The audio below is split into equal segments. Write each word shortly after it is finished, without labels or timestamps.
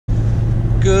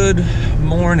Good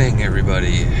morning,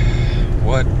 everybody.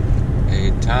 What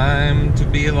a time to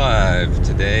be alive.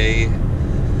 Today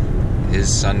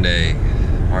is Sunday,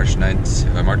 March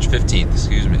 15th,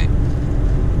 excuse me.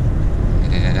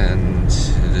 And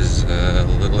it is a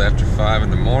little after 5 in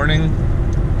the morning.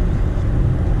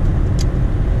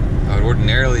 I would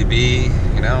ordinarily be,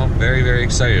 very, very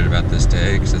excited about this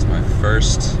day because it's my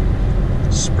first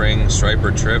spring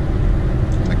striper trip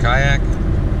on the kayak.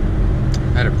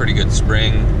 Had a pretty good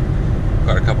spring.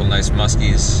 Caught a couple nice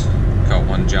muskies. Caught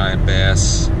one giant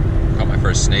bass. Caught my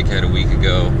first snakehead a week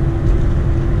ago.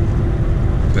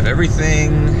 But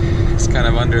everything is kind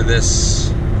of under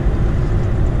this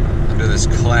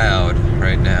cloud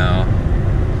right now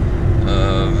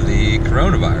of the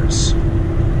coronavirus.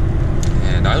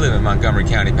 And I live in Montgomery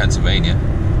County, Pennsylvania,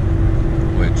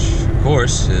 which of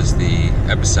course is the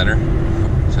epicenter.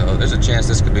 So there's a chance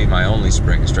this could be my only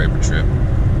spring striper trip.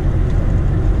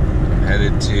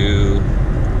 Headed to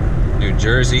New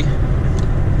Jersey,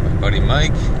 my buddy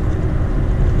Mike,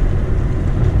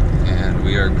 and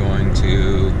we are going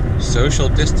to social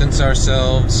distance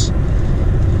ourselves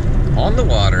on the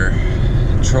water,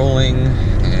 trolling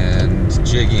and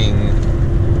jigging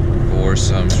for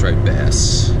some striped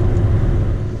bass.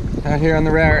 Out here on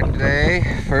the Rarrett today,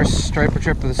 first striper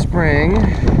trip of the spring.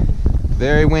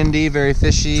 Very windy, very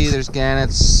fishy. There's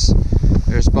gannets,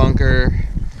 there's bunker.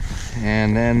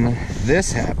 And then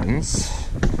this happens.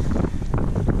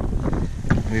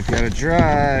 We've got to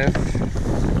drive.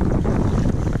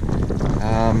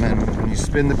 And when you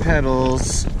spin the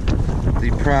pedals, the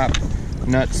prop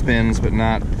nut spins, but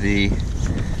not the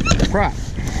prop.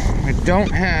 I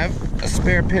don't have a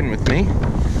spare pin with me.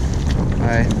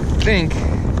 I think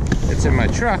it's in my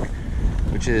truck,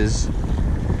 which is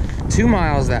 2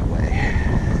 miles that way.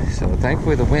 So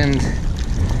thankfully the wind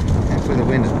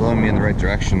is blowing me in the right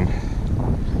direction.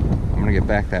 I'm gonna get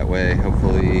back that way,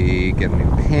 hopefully get a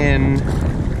new pin,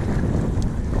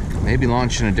 maybe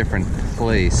launch in a different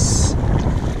place,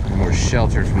 more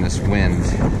sheltered from this wind.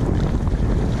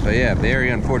 But yeah, very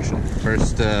unfortunate.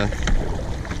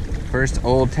 First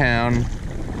Old Town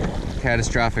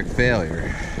catastrophic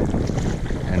failure,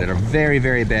 and at a very,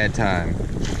 very bad time.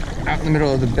 Out in the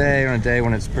middle of the bay on a day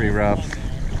when it's pretty rough.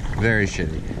 Very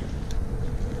shitty.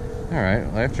 Alright,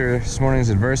 well, after this morning's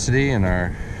adversity and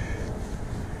our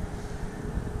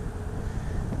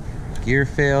gear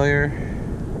failure,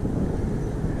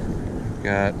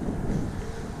 got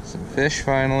some fish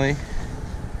finally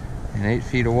in 8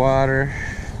 feet of water.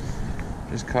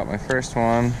 Just caught my first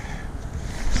one.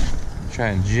 Try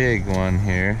and jig one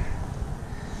here.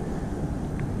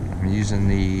 I'm using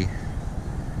the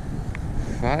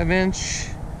 5-inch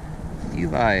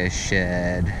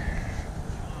EliasV.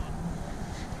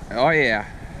 Oh yeah.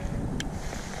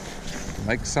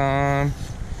 Mike's on.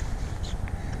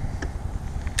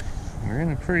 We're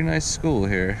in a pretty nice school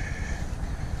here.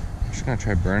 I'm just gonna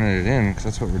try burning it in because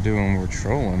that's what we're doing when we're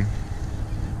trolling.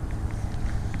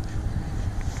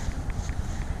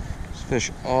 There's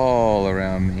fish all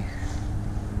around me.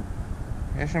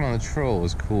 Catching them on the troll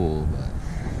was cool, but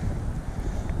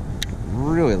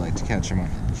really like to catch them on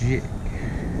the jig.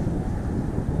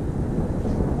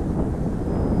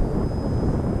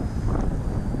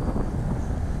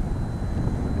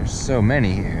 There's so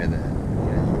many here that I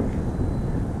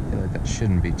feel like that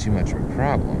shouldn't be too much of a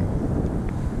problem,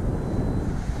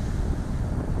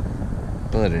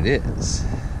 but it is.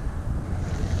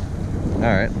 All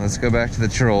right, let's go back to the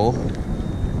troll.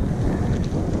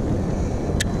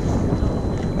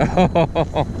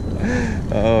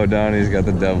 Oh, Donnie's got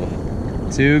the double.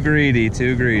 Too greedy,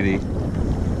 too greedy.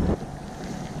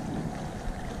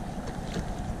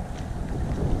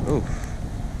 Oh,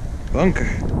 bunker.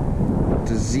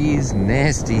 Disease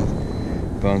nasty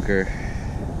bunker.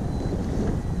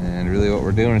 And really what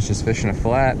we're doing is just fishing a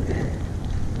flat.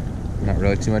 Not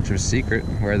really too much of a secret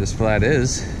where this flat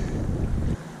is.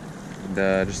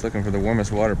 And, just looking for the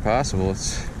warmest water possible.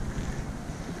 It's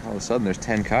all of a sudden there's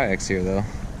 10 kayaks here though.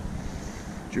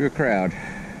 Drew a crowd.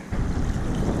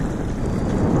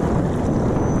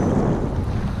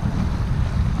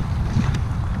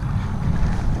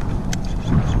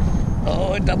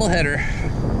 Oh, a double header.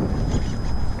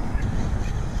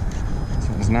 This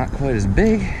one's not quite as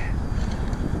big.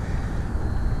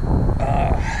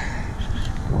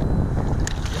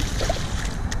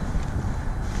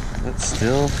 But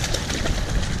still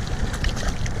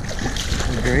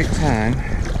a great time.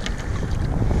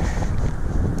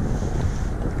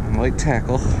 Light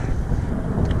tackle.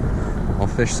 All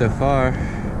fish so far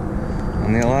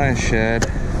on the EliasV.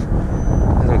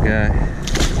 Little guy.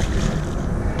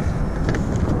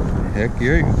 Heck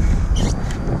yeah.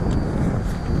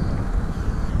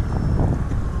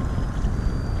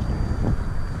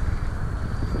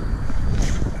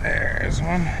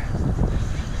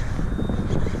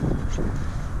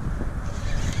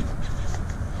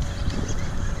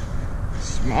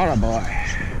 boy.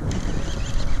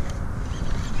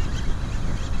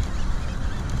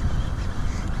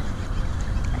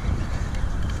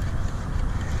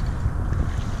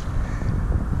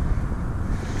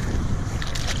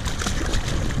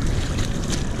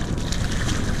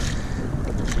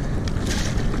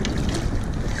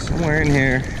 Somewhere in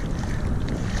here,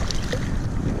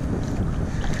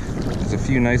 there's a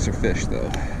few nicer fish though.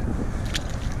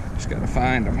 Just gotta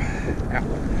find them. Ow.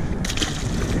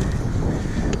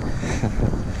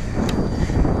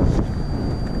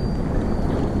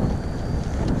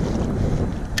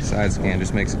 Side scan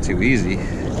just makes it too easy. You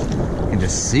can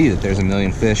just see that there's a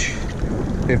million fish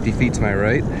 50 feet to my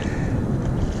right.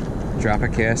 Drop a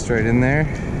cast right in there.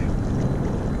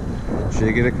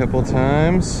 Jig it a couple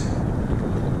times.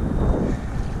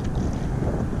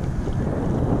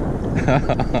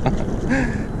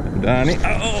 Donnie.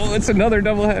 Oh, it's another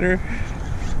doubleheader.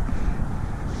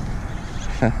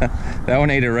 That one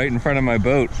ate it right in front of my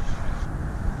boat.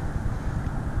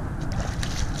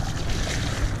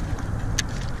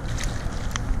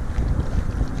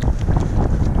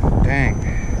 Dang.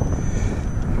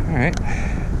 All right.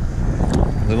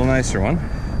 A little nicer one.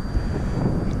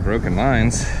 Broken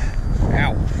lines.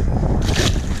 Ow.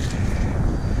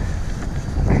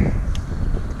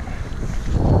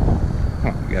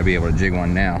 Oh, gotta be able to jig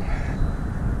one now.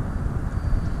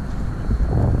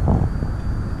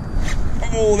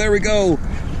 Oh, there we go.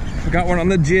 Got one on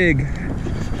the jig.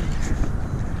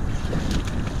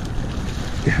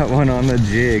 Got one on the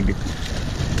jig.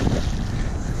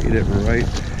 Hit it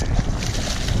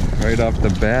right off the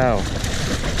bow.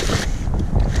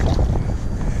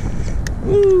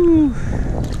 Woo!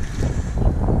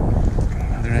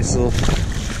 Another nice little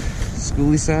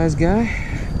schoolie size guy.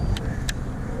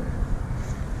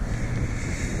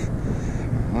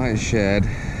 Light shad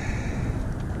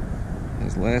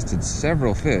has lasted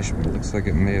several fish, but it looks like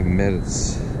it may have met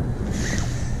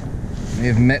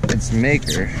its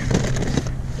maker.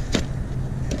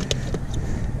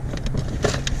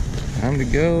 Time to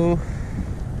go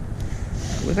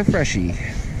with a freshie.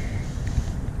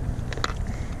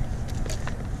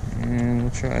 And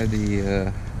we'll try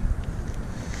the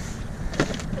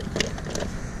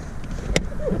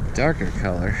darker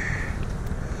color.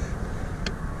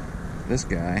 This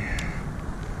guy.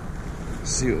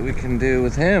 See what we can do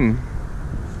with him.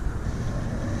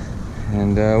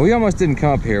 And we almost didn't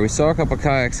come up here. We saw a couple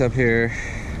kayaks up here,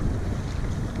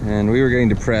 and we were getting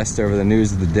depressed over the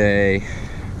news of the day.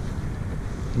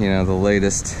 You know, the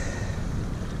latest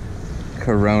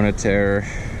Corona terror.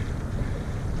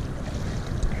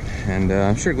 And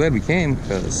I'm sure glad we came,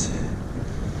 because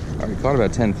I already caught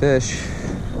about 10 fish.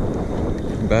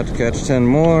 I'm about to catch 10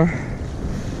 more.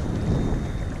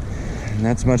 And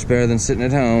that's much better than sitting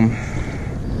at home.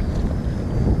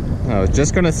 I was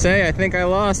just gonna say, I think I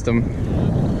lost him.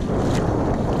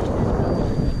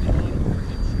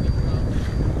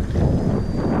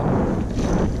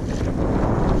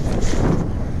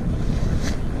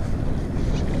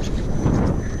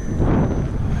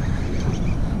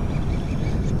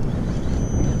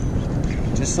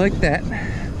 Just like that.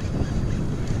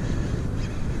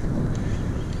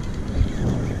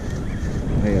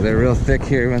 Yeah, they're real thick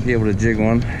here. We might be able to jig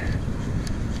one.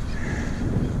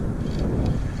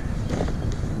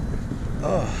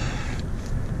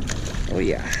 Oh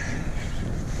yeah.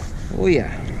 Oh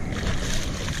yeah.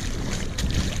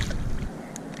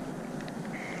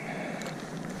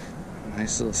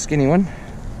 Nice little skinny one.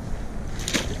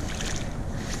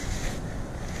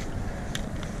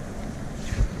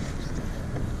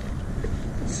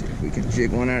 Let's see if we can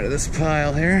jig one out of this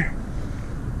pile here.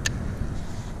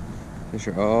 Fish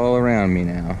are all around me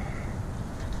now.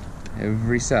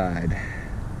 Every side.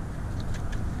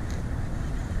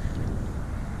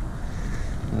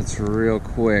 Let's real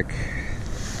quick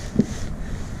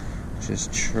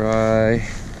just try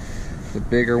the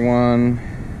bigger one.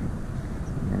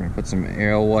 We're gonna put some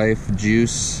alewife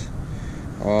juice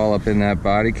all up in that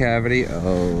body cavity.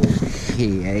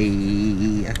 Okay.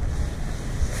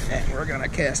 And we're gonna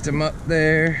cast him up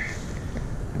there.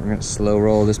 We're gonna slow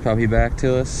roll this puppy back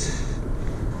to us.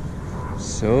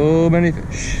 So many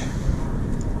fish.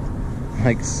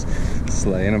 Mike's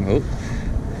slaying them. Oh.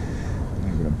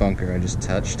 Bunker I just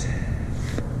touched.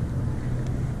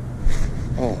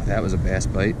 Oh, that was a bass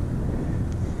bite.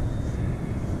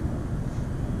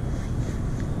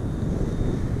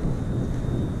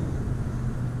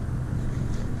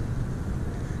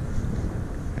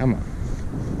 Come on.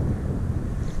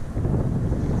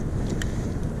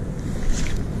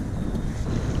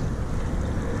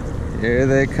 Here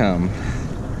they come.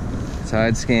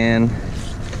 Side scan,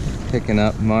 picking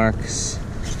up marks.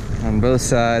 on both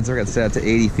sides. We're gonna set out to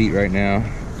 80 feet right now.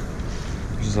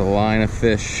 There's just a line of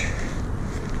fish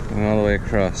going all the way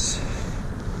across.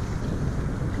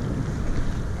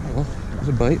 Oh, there's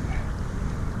a bite.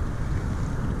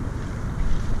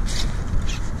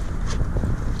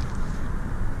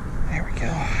 There we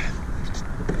go.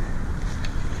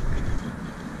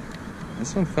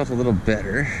 This one felt a little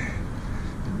better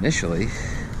initially.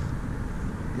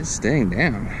 It's staying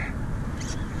down.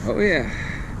 Oh yeah.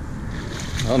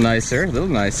 A little nicer, a little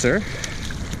nicer.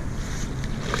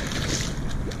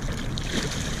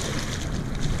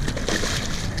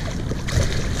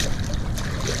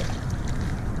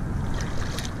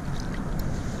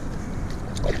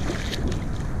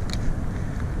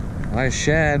 Nice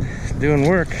shad doing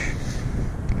work.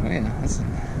 Oh yeah,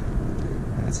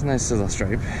 that's a nice little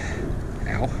stripe.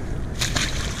 Ow.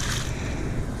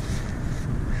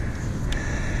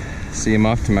 See him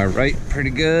off to my right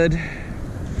pretty good.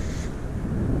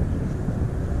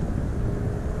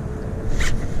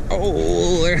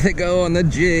 Oh, there they go on the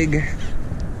jig.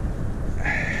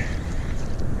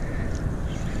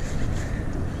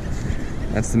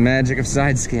 That's the magic of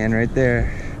side scan right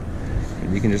there.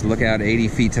 You can just look out 80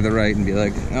 feet to the right and be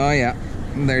like, oh yeah,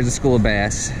 there's a school of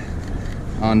bass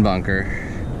on bunker.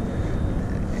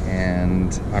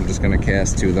 And I'm just gonna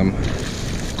cast to them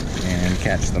and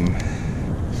catch them.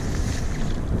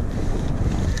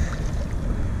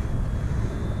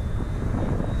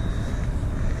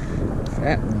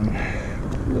 Fat one.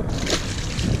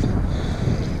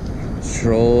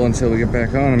 Troll until we get back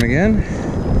on them again.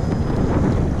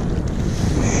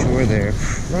 Sure, they're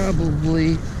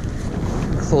probably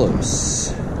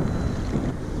close.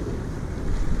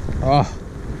 Oh,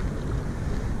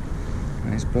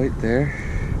 nice bite there.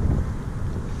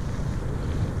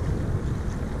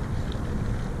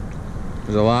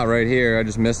 There's a lot right here. I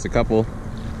just missed a couple.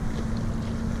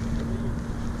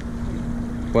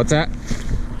 What's that?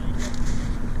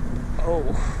 Oh,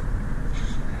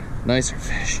 nicer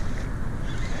fish.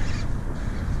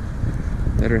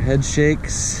 Better head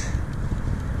shakes.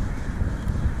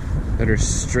 Better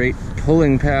straight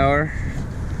pulling power.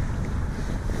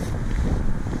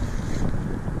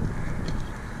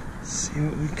 Let's see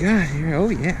what we got here. Oh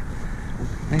yeah,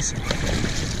 nice one.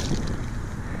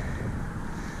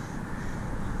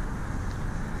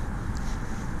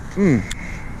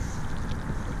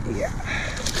 Yeah.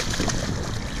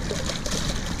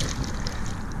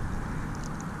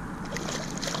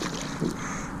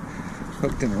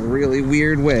 Hooked in a really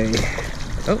weird way.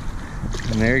 Oh,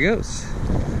 and there he goes.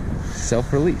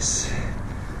 Self-release.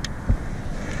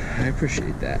 I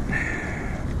appreciate that.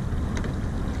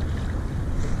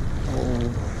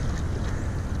 Oh,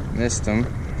 missed him.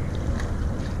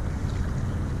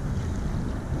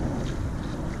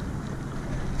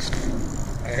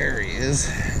 There he is.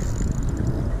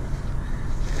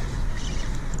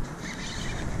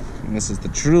 And this is the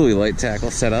truly light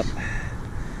tackle setup.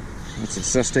 It's a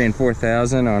Sustain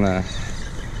 4000 on a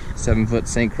 7-foot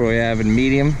St. Croix Avid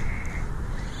medium.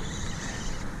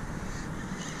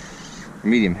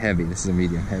 Medium heavy. This is a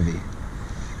medium heavy.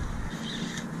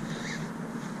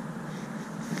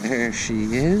 There she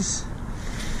is.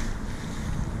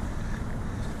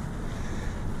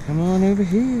 Come on over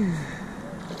here.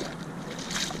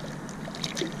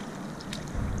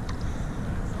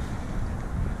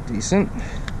 Decent.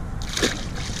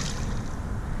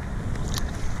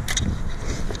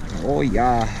 Oh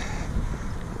yeah.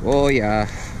 Oh yeah.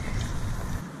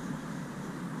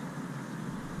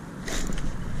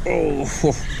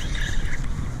 Oh.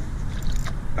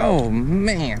 Oh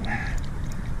man.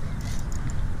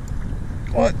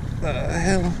 What the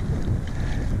hell?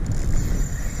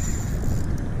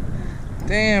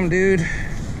 Damn, dude.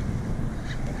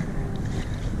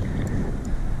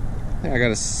 I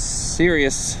got a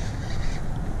serious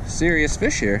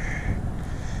fish here.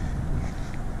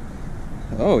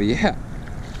 Oh yeah.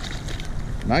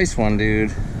 Nice one,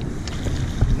 dude.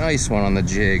 Nice one on the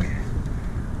jig.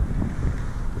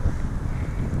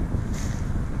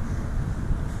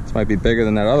 This might be bigger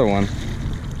than that other one.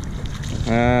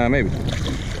 Maybe.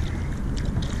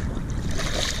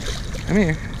 Come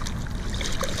here.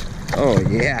 Oh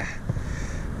yeah.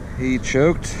 He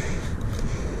choked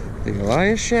the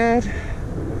Elias shad.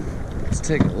 Let's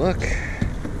take a look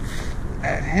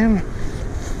at him.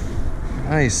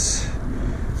 Nice,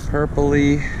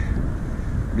 purpley,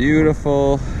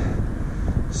 beautiful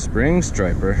spring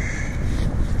striper.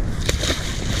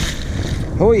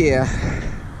 Oh yeah.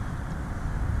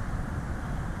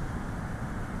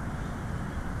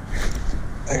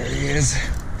 There he is.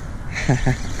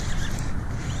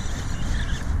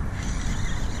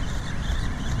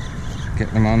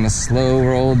 Getting him on the slow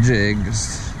roll jig.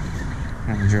 Just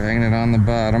I'm dragging it on the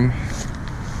bottom.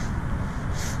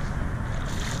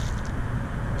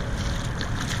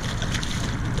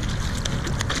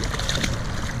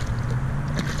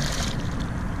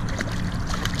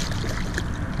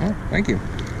 Oh, thank you.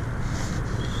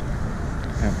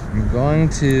 Now, I'm going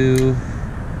to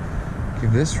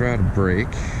give this rod a break.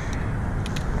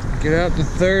 Get out the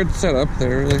third setup that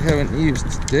I really haven't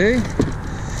used today.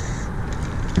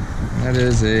 That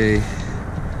is a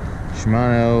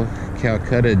Shimano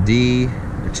Calcutta D,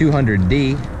 or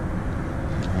 200D,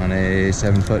 on a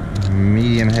 7-foot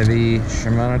medium heavy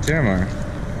Shimano Terramar.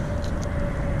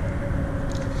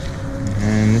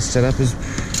 And this setup is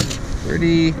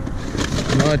pretty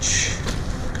much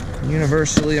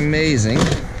universally amazing.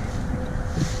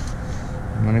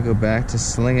 I'm gonna go back to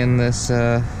slinging this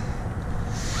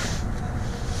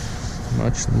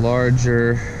much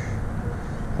larger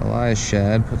Elias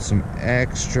shad, put some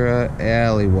extra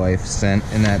alley wife scent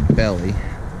in that belly,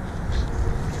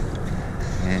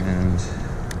 and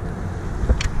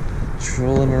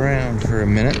troll him around for a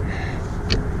minute,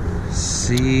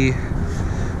 see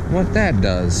what that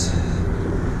does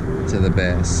to the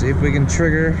bass. See if we can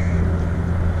trigger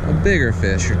a bigger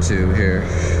fish or two here.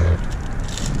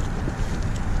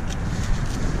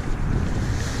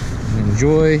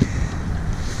 Enjoy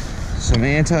some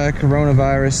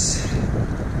anti-coronavirus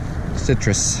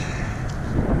citrus.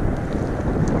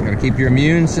 Gotta keep your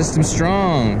immune system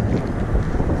strong.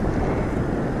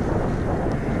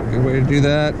 Good way to do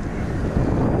that: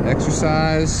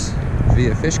 exercise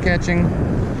via fish catching.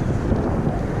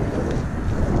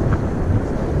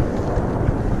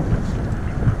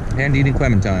 And eating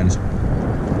clementines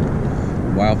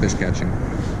while fish catching.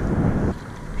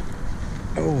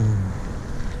 Oh,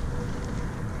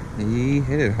 he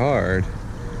hit it hard.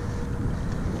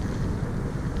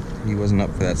 He wasn't up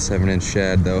for that 7-inch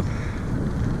shad though.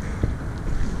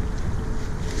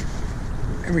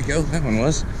 There we go, that one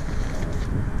was.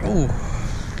 Oh.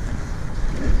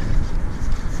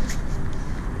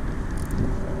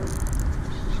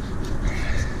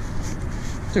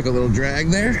 Took a little drag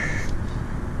there.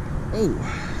 Oh.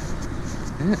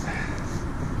 Yeah.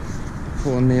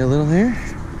 Pulling me a little here.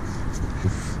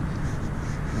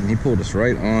 And he pulled us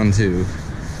right onto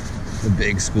the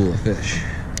big school of fish.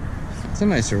 It's a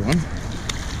nicer one.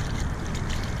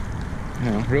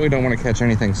 No, really don't want to catch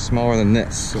anything smaller than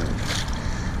this. So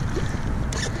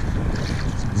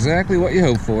it's exactly what you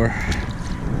hope for.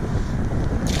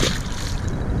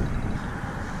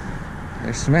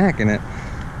 They're smacking it.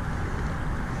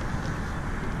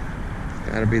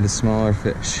 Gotta be the smaller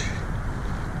fish.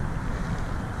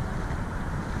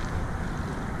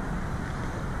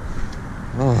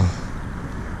 Oh,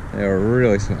 they are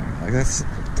really small. Like, that's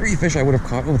 3 fish I would have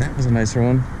caught. Oh, that was a nicer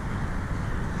one.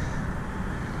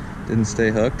 Didn't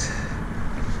stay hooked.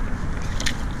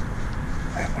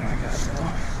 That one I got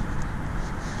though.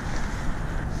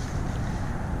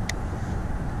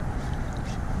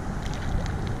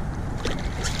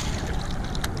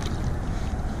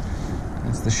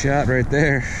 That's the shot right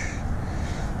there.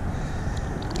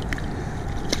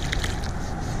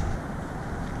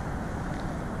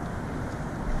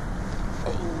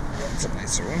 That's a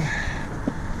nicer one.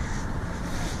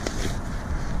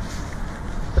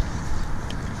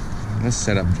 And this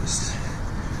setup just,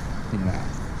 you know,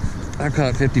 I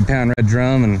caught 50-pound red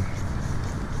drum and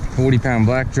 40-pound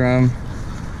black drum,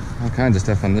 all kinds of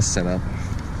stuff on this setup.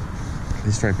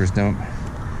 These stripers don't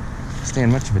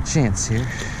stand much of a chance here.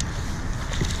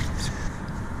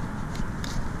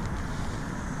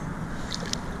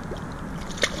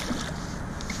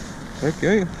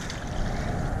 Okay.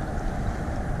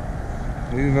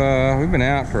 We've been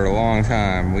out for a long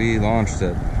time. We launched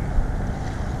at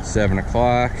 7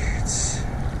 o'clock. It's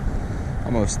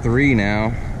almost 3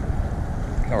 now.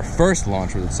 Our first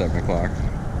launch was at 7 o'clock.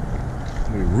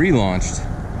 We relaunched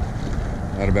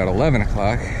at about 11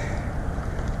 o'clock.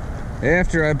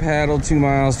 After I paddled 2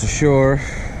 miles to shore,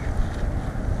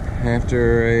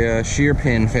 after a shear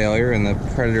pin failure in the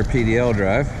Predator PDL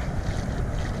drive.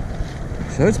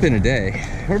 So it's been a day.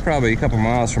 We're probably a couple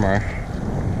miles from our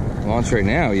launch right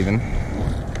now, even.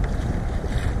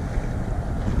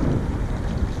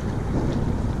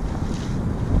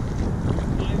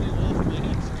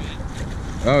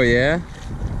 Oh yeah?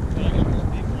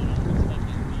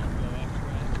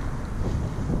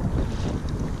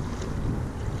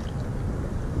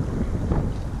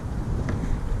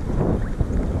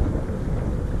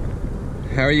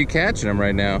 How are you catching them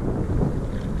right now?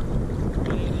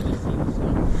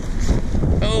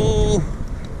 Oh,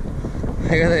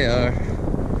 there they are.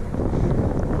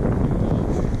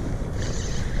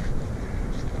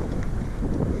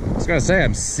 I was gonna say,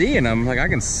 I'm seeing them, like I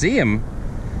can see them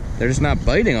They're just not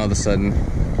biting all of a sudden.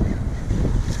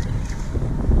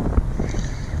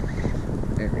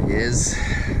 There he is.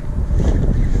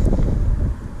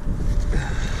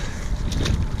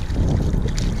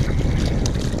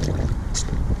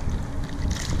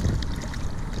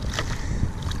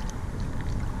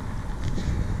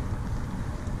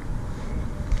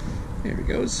 There he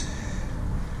goes.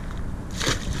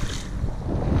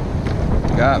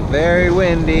 Got very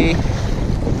windy.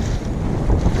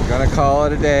 Gonna call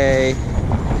it a day.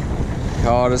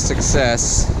 Call it a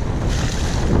success.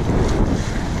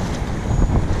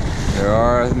 There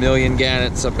are a million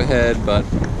gannets up ahead, but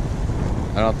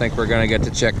I don't think we're gonna get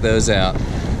to check those out.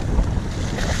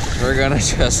 We're gonna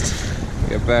just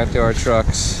get back to our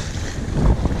trucks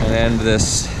and end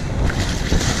this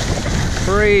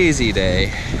crazy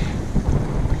day.